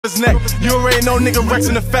His neck. You already know nigga Rex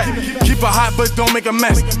in effect. Keep it hot but don't make a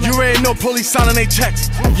mess. You already know police signing they checks.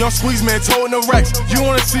 Young Squeeze man toting the Rex. You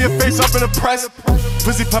wanna see your face up in the press?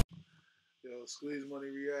 Pussy pop. Yo, Squeeze Money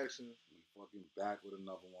reaction. We fucking back with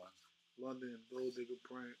another one. London Gold Digger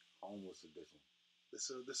prank. Homeless edition. This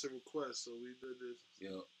a request, so we did this.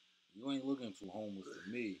 Yo, you ain't looking too homeless to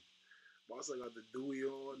me. My son got the Dewey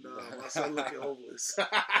on. Nah, my son looking homeless.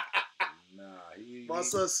 Nah, my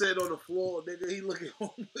son sitting on the floor, nigga. He looking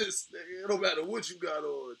homeless, nigga. It don't matter what you got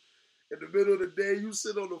on. In the middle of the day, you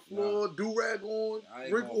sit on the floor, do-rag on,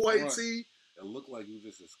 drink white tea. It looked like you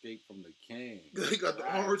just escaped from the can. He got the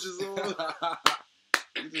oranges on.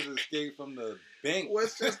 You just escaped from the bank.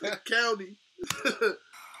 Westchester County.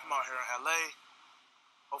 I'm out here in LA.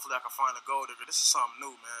 Hopefully I can find a gold digger. This is something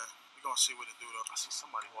new, man. We're gonna see what it do though. I see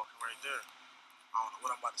somebody walking right there. I don't know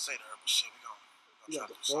what I'm about to say to her, but shit, we gonna you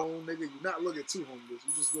got the phone, nigga. You're not looking too homeless.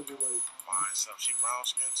 You just looking like fine stuff. She brown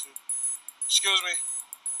skin too. Excuse me.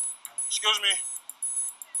 Excuse me.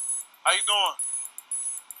 How you doing?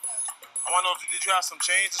 I wanna know if did you have some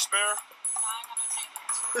change to spare? No, I ain't got no change.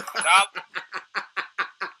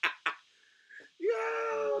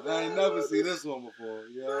 Yo, I ain't never seen this one before.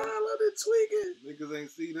 Yeah. Nah, let it tweak it. Niggas ain't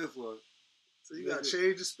see this one. So you got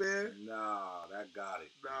change to spare? Nah, that got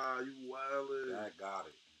it. Nah, you wildin'. That got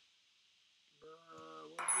it.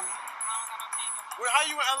 Wait, how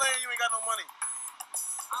you in LA and you ain't got no money?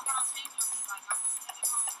 I'm gonna change it. Like, I'm just headed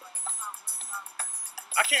home, but I'm not worried about it.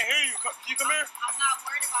 I can't hear you. Can you come here? I'm not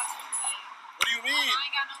worried about you. Like, what do you mean? I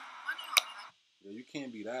ain't got no money on me. Yeah, you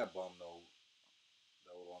can't be that bum though.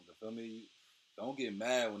 Feel me? Don't get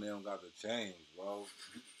mad when they don't got the change, bro.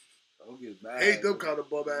 Don't get mad. Hate them kind of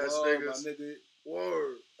bum ass niggas. My nigga.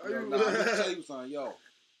 Word. Yo, nah, let me tell you something, yo.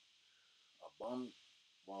 A bum,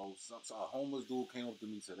 bro. A homeless dude came up to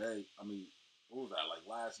me today. I mean, what was that? Like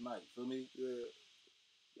last night. Feel me? Yeah.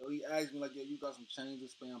 Yo, he asked me like, yo, you got some change to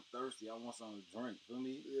spare? I'm thirsty. I want something to drink. Feel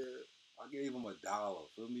me? Yeah. I gave him $1.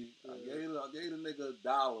 Feel me? Yeah. I gave the nigga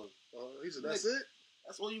 $1. He said, "That's it?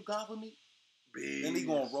 That's all you got for me?" Bees. Then he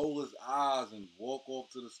gonna roll his eyes and walk off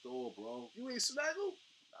to the store, bro. You ain't snaggle?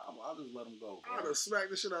 I'll just let him go, bro. I'd have smacked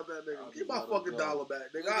the shit out that nigga. Give my fucking $1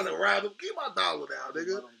 back, nigga. I'd have rather give my $1 now,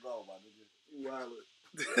 nigga. Let him go, my nigga. You wildin'.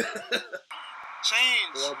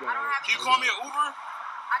 Change. I don't have Can you call me an Uber?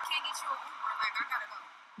 I can't get you an Uber. Like, I gotta go.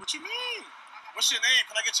 What you mean? What's your name?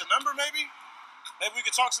 Can I get your number, maybe? Maybe we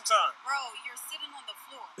can talk sometime. Bro, you're sitting on the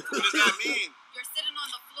floor. What does that mean? You're sitting on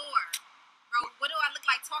the floor. Bro, what do I look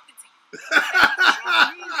like talking to you?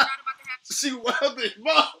 She wilded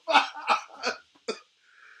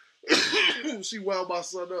She wound my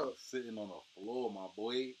son up. Sitting on the floor, my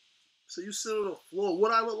boy. So you sit on the floor.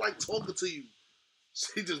 What I look like talking to you?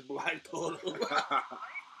 She just blacked on him. No. Can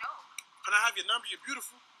I have your number? You're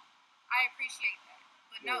beautiful. I appreciate that.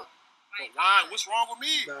 But no. Like, why? What's wrong with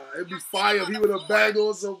me? Nah, it'd be fire if he would have bagged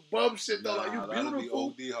on some bum shit though. Like, you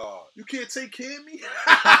beautiful. Be OD hard. You can't take care of me?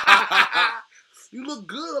 You look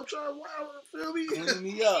good. I'm trying to wow, feel me? Clean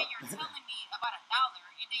me And up. you're telling me about $1,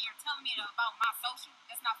 and then you're telling me about my social.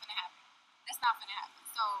 That's not gonna happen. That's not gonna happen.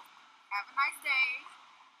 So, have a nice day.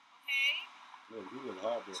 Okay? Look, you look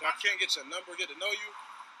hard, bro. So I can't get your number, get to know you.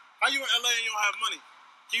 How you in LA and you don't have money?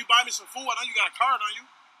 Can you buy me some food? I know you got a card on you.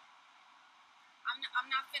 I'm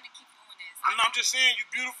not finna keep doing this. I'm just saying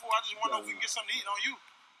you're beautiful. I just want to know if we can get something to eat on you.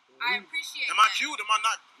 I appreciate Am I cute? Am I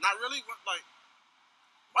not? Not really? What, like,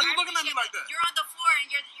 why you looking at me like that? You're on the floor and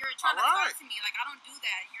you're trying to talk to me. Like, I don't do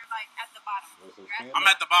that. You're like at the bottom. I'm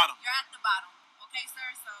at the bottom. You're at the bottom. Okay, sir?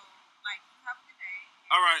 So, like, you have a good day.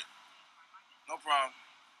 All right. No problem.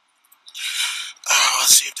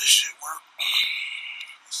 Let's see if this shit work.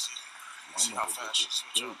 Let's see how fast she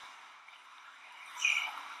switch up.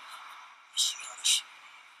 Let's see how this shit.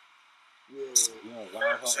 Yeah. See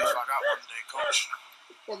if I got one today, coach.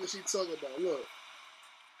 What the fuck is she talking about? Look.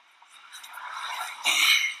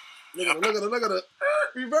 Look at her.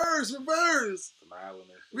 Reverse. Smiling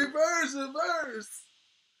and shit. Reverse.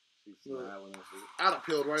 She's smiling and shit. I'd have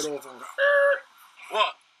peeled right off on her.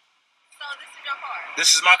 What? So, this is your car?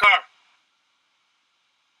 This is my car.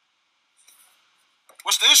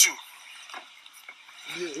 What's the issue?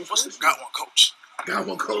 Yeah, Got one, coach. Got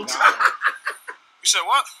one, coach. You said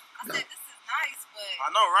what? I said, this is nice, but... I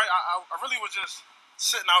know, right? I really was just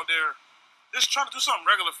sitting out there, just trying to do something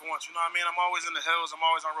regular for once, you know what I mean? I'm always in the hills. I'm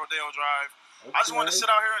always on Rodeo Drive. Okay. I just wanted to sit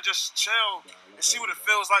out here and just chill and see what it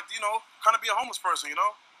feels like, you know, kind of be a homeless person, you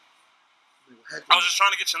know? I was just trying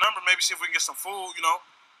to get your number, maybe see if we can get some food, you know,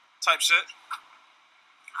 type shit.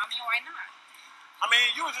 I mean, why not? I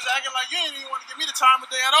mean, you were just acting like you didn't even want to give me the time of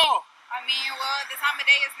day at all. I mean, well, the time of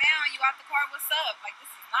day is now. You out the car, what's up? Like,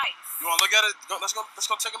 this is nice. You want to look at it? Let's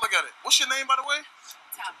go take a look at it. What's your name, by the way?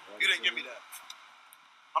 Tommy. You didn't give me that.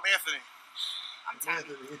 I'm Anthony. I'm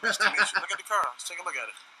Tommy. Nice to meet you. Look at the car. Let's take a look at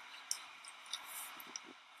it.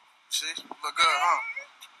 See? Look good, huh?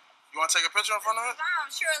 You want to take a picture in front of it?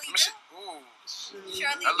 Surely Let me see. do. Ooh.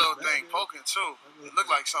 Surely That little thing poking, too. It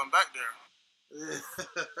looked like something back there.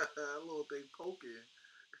 That little thing poking.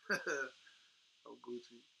 I'm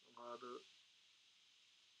Gucci. I'm hard up.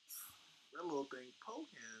 That little thing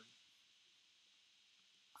poking.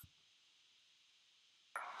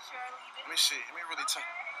 Surely do. Let me see. Let me really take.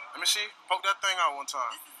 Let me see. Poke that thing out one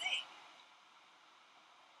time. This is it.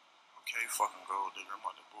 Okay, fucking gold digger. I'm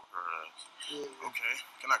about to book her ass. Yeah. Okay.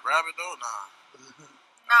 Can I grab it though? Nah.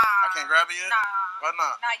 Nah. I can't grab it yet? Nah. Why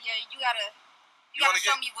not? Nah, yeah, you gotta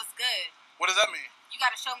show me what's good. What does that mean? You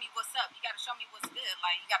gotta show me what's up. You gotta show me what's good.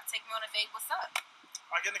 Like, you gotta take me on a date. What's up?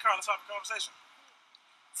 I get in the car. Let's have a conversation.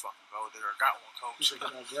 Fucking gold digger. Got one, coach.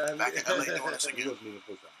 Can I grab Back it? in LA doing this He again. wasn't even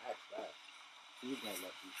supposed to ask that. He was gonna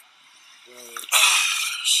let you.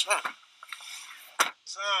 Shut up.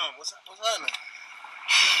 What's happening?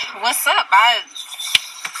 What's up?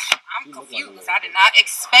 I'm confused. I did not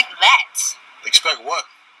expect that. Expect what?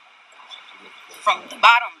 From the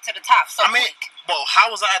bottom to the top. So I mean, quick. well, how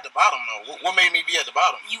was I at the bottom though? What made me be at the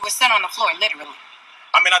bottom? You were sitting on the floor, literally.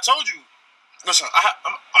 I mean, I told you. Listen,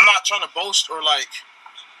 I'm not trying to boast or like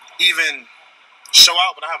even show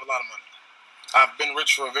out, but I have a lot of money. I've been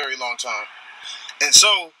rich for a very long time, and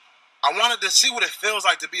so I wanted to see what it feels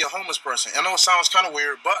like to be a homeless person. I know it sounds kind of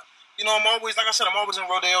weird, but you know, I'm always, like I said, I'm always in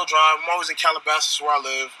Rodeo Drive. I'm always in Calabasas where I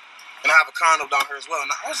live, and I have a condo down here as well.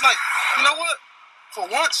 And I was like, you know what? For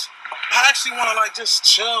once, I actually want to like just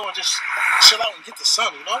chill and just chill out and get the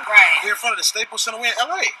sun, you know? Right. We're in front of the Staples Center. We're in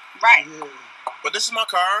LA. Right. Yeah. But this is my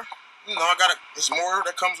car. You know, there's more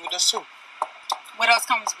that comes with this too. What else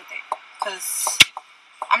comes with it? Because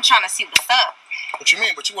I'm trying to see what's up. What you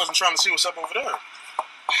mean? But you wasn't trying to see what's up over there.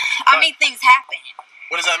 I mean, things happen.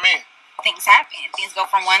 What does that mean? Things happen. Things go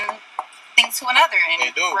from one thing to another, and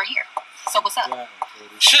They do. we're here. So what's up?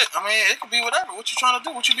 Shit, I mean, it could be whatever. What you trying to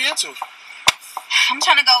do? What you be into? I'm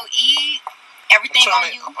trying to go eat. Everything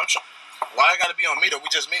on you. Why it gotta be on me though? We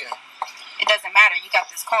just meeting. It doesn't matter. You got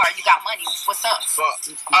this car. You got money. What's up? Fuck.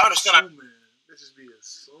 I understand. Bitches be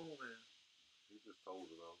assuming. He just told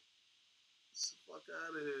her though. Fuck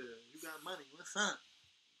out of here. You got money. What's up?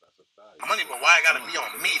 That's a fact. Money, but why it gotta be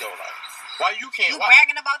on me though? Like, why you can't? You Why?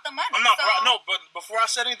 bragging about the money. I'm not. So No, but before I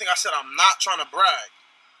said anything, I said I'm not trying to brag.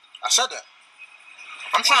 I said that.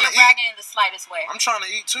 I'm trying to you're eat. bragging in the slightest way. I'm trying to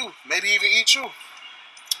eat too. Maybe even eat you.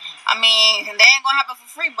 I mean, that ain't gonna happen for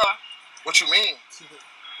free, bro. What you mean?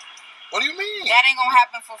 What do you mean? That ain't gonna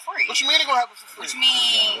happen for free. What you mean it gonna happen for free? Which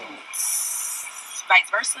means vice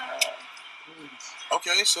versa.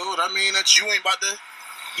 Okay, so that mean that you ain't about to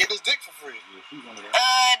get this dick for free,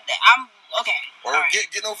 I'm okay. or All right.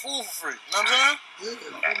 get no food for free. You know what I'm saying?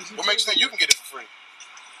 Yeah. What makes you think you can get it for free?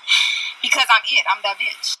 Because I'm it. I'm that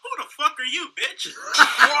bitch. Who the fuck are you, bitch?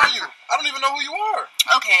 Who are you? I don't even know who you are.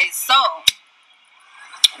 Okay, so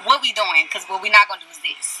what we doing? Because what we not gonna do is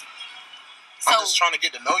this. So I'm just trying to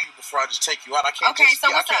get to know you before I just take you out. I can't Okay, just, so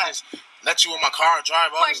I what's can't up? just let you in my car and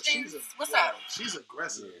drive off. Questions? What's up? She's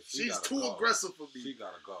aggressive. Yeah, she she's gotta too go. aggressive for me. She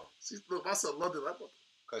gotta go. Look, I said London.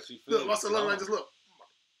 Cause she Look, feels I said London. I just look.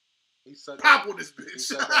 He said Pop that, on this he bitch.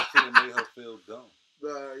 said that shit and made her feel dumb.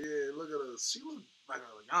 Yeah, look at her. She look like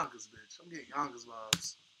a Yonkers bitch. I'm getting Yonkers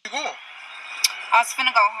vibes. Where you going? I was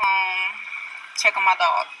finna go home, check on my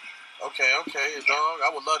dog. Okay, dog.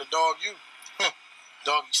 I would love to dog you.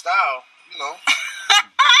 Doggy style, you know.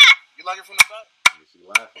 You like it from the back? Yeah, she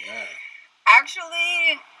laughing now.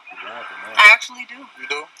 Actually, She laughing now. I actually do. You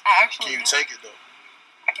do? I actually Can you do. take it though?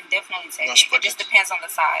 I can definitely take You it. gonna It just spread it? depends on the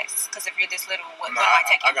size. Because if you're this little, what Nah, am I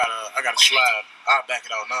taking? I got a slab. I'll back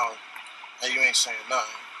it out now. Hey, you ain't saying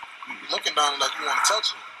nothing. You looking down like you want to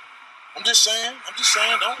touch it. I'm just saying.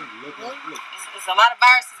 Don't. Look. There's a lot of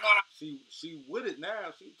viruses going on. She with it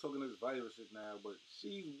now. She talking this virus shit now, but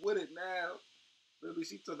she with it now. Really,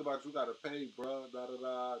 she talk about you gotta pay, bro. Da da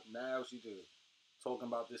da. Now she just talking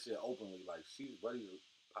about this shit openly, like she's ready to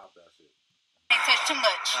pop that shit. Ain't touch too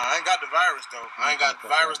much. Nah, I ain't got the virus though. I ain't got the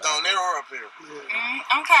virus down there or up here.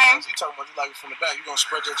 Okay. You talking about you like it from the back? You gonna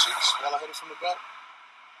spread your cheeks while I hit it from the back?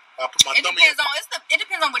 I put my It thumb depends in. it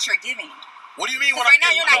depends on what you're giving. What do you mean? Because right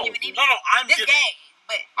now you're not giving anything. No, I'm This giving. gay,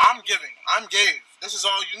 but I'm giving. I'm gave. This is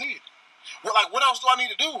all you need. What else do I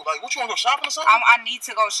need to do? Like, what you want to go shopping or something? I need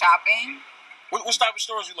to go shopping. What type of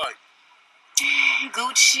stores you like?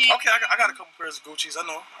 Gucci. Okay, I got a couple pairs of Gucci's. I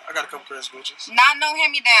know. I got a couple pairs of Gucci's. Not no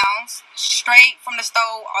hand-me-downs. Straight from the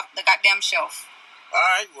stove off the goddamn shelf. All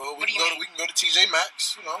right. Well, we can go to TJ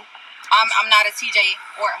Maxx. You know. I'm not a TJ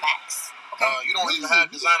or a Maxx. Okay. You don't even have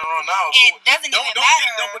designer on now. So it doesn't even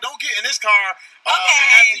matter. Don't get in this car. Okay.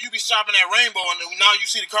 After you be shopping at Rainbow and now you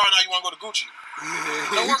see the car, now you want to go to Gucci.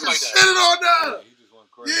 Don't work like that. Set it on down. He just went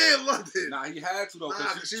crazy. Yeah, London. Nah, he had to though,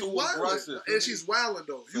 because she's too aggressive. And she's wilding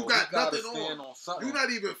though. You So got nothing on. You not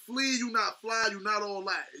even flee, you not fly, you not all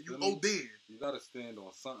that. You OD. You gotta stand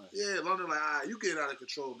on something. Yeah, London like, all right, you getting out of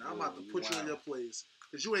control now. I'm about to put you in your place.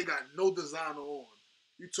 Because you ain't got no designer on.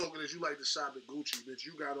 You talking as you like to shop at Gucci, bitch.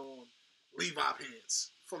 You got on Levi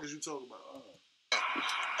pants. Fuck is you talking about?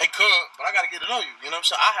 Hey, but I gotta get to know you. You know what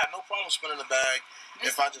I'm saying? I have no problem spending the bag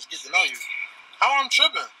if I just get to know you. How I'm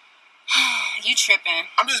tripping? You tripping?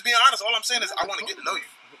 I'm just being honest. All I'm saying is I want to get to know you.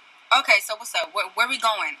 Okay, so what's up? Where we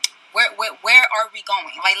going? Where are we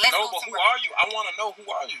going? Like, let's go. No, but who are you? I want to know who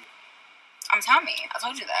are you. I'm Tommy. I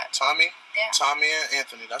told you that. Tommy? Yeah. Tommy and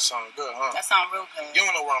Anthony. That sounds good, huh? That sounds real good. You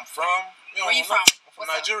don't know where I'm from. Where you from? I'm from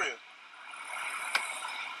Nigeria.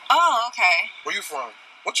 Oh, okay. Where you from?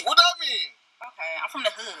 What that mean? Okay, I'm from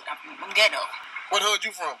the hood. I'm ghetto. What hood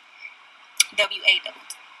you from? W-A-W.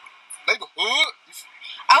 Neighborhood?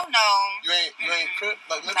 Oh no. You ain't crip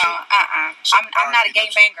like Mitchell? No, I'm not a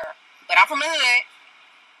gangbanger, but I'm from the hood.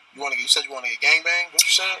 You said you want to get gangbang? What you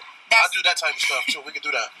said? I do that type of stuff too. We can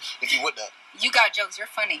do that if you with that. You got jokes. You're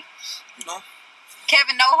funny. You know.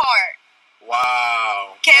 Kevin No Heart.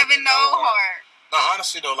 Wow. Kevin No Heart. No,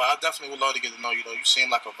 honestly though, like I definitely would love to get to know you though. You seem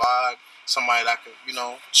like a vibe, somebody that I could,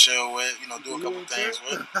 chill with, do a couple things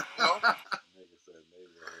with, Nigga said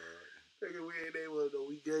neighborhood. Nigga, we ain't neighborhood though.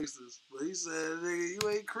 We gangsters. But he said, nigga, you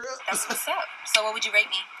ain't crip. That's what's up. So what would you rate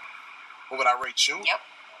me? What would I rate you? Yep.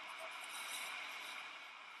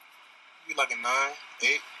 You like a 9,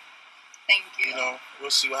 8. Thank you.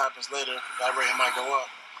 We'll see what happens later. That rating might go up,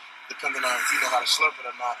 depending on if you know how to slurp it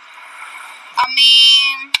or not. I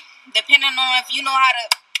mean, depending on if you know how to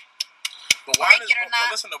break it or not.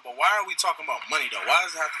 But listen though, but why are we talking about money though? Why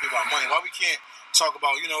does it have to be about money? Why we can't talk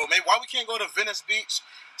about, maybe why we can't go to Venice Beach,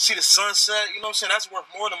 see the sunset, you know what I'm saying? That's worth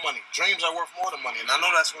more than money. Dreams are worth more than money. And I know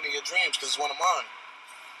that's one of your dreams because it's one of mine.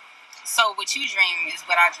 So what you dream is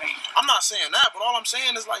what I dream. I'm not saying that, but all I'm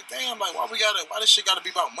saying is like, damn, like why this shit gotta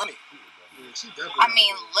be about money? Yeah, I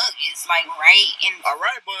mean, look, it's like right in. All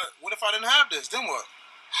right, but what if I didn't have this? Then what?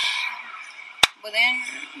 Well then,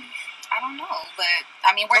 I don't know. But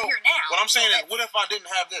I mean, we're here now. What I'm saying is, what if I didn't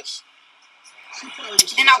have this?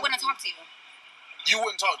 Then I wouldn't talk to you. You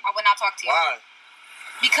wouldn't talk to me? I would not talk to you. Why?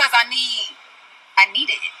 Because I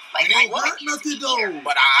needed it. Like, you need what? Nothing though.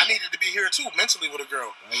 But I needed to be here too, mentally with a girl.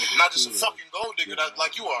 Not just a fucking gold digger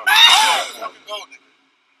like you are. You are a fucking gold digger.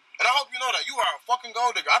 And I hope you know that you are a fucking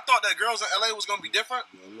gold digger. I thought that girls in LA was gonna be different,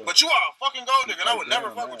 but you are a fucking gold digger, and I would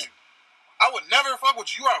never fuck with you. I would never fuck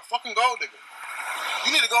with you. You are a fucking gold digger.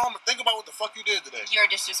 You need to go home and think about what the fuck you did today. You're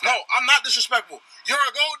disrespectful. No, I'm not disrespectful. You're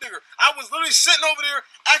a gold digger. I was literally sitting over there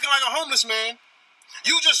acting like a homeless man.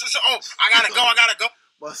 You just, I gotta go.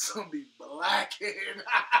 My son be blacking.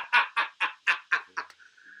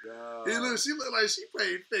 She look like she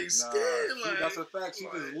paid fake skin. Like, that's a fact. She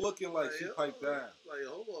just looking like she piped down. Like,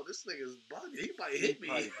 hold on, this nigga's bugging. He might hit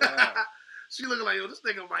me. She looking like, this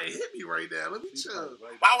nigga might hit me right now. Let me chill.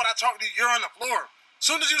 Why would I talk to you? You're on the floor. As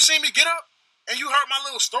soon as you see me get up and you heard my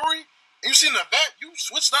little story and you seen the vet, you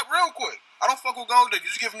switched up real quick. I don't fuck with gold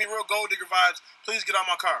diggers. You giving me real gold digger vibes. Please get out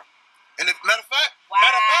my car. And if matter of fact,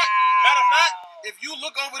 if you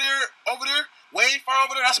look over there, way far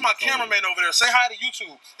over there, that's my cameraman over there. Say hi to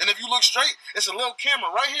YouTube. And if you look straight, it's a little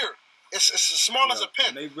camera right here. It's as small as a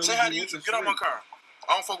pin. Really say hi to YouTube. Get out my car.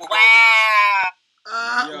 I don't fuck with gold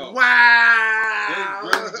diggers. Wow.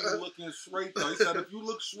 They really be looking straight though. He said if you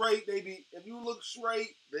look straight, they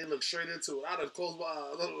look straight into it. I done closed my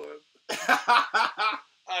eyes.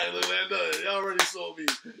 I ain't looking at nothing. Y'all already saw me.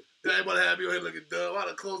 Everybody had me on here looking dumb. I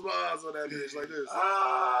done closed my eyes on that bitch like this.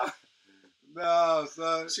 No,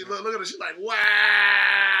 son. She look at her. She's like,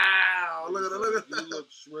 wow. Look at her. You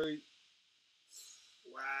look straight.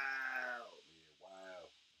 Wow. Yeah,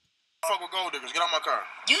 wow. Fuck with gold diggers. Get out my car.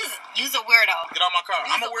 You's a weirdo. Get out my car.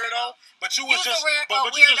 I'm a weirdo, but you was just,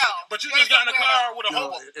 but you just got in the car with a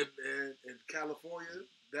hobo. In California,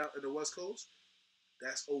 down in the West Coast,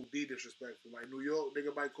 that's OD disrespectful. Like New York,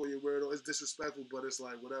 nigga might call you a weirdo. It's disrespectful, but it's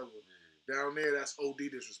like whatever. Down there, that's OD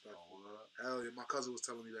disrespectful. Hell yeah, my cousin was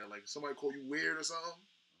telling me that. Like, somebody call you weird or something,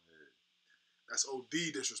 that's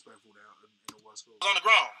OD disrespectful down in the West Coast. On the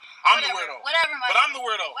ground. I'm the weirdo. Whatever, but I'm the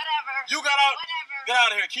weirdo. Whatever. You got out. Whatever. Get out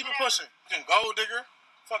of here. Keep it pushing. You can gold digger.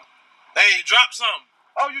 Fuck. Hey, drop something.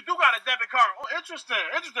 Oh, you do got a debit card. Oh, interesting.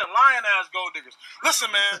 Lion ass gold diggers.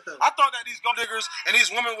 Listen, man, I thought that these gold diggers and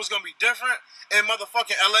these women was gonna be different in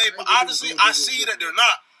motherfucking LA, but obviously I see that they're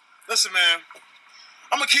not. Listen, man,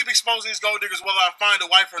 I'm gonna keep exposing these gold diggers whether I find a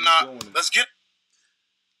wife or not. Let's go.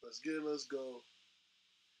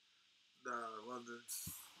 Nah, London.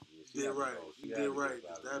 Yeah, You did right. You did right.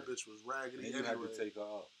 That bitch was raggedy and you anyway. had to take her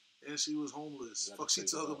up. And she was homeless. Fuck she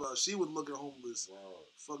talking about? She was looking homeless. Wow.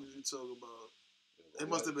 Fuck did you talking about? It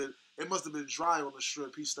must have been dry on the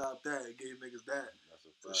strip. He stopped that and gave niggas that. That's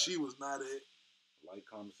a fact. But she was not it. Like,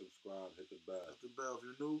 comment, subscribe, hit the bell. Hit the bell if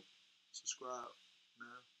you're new. Subscribe.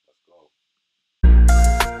 Now. Let's go.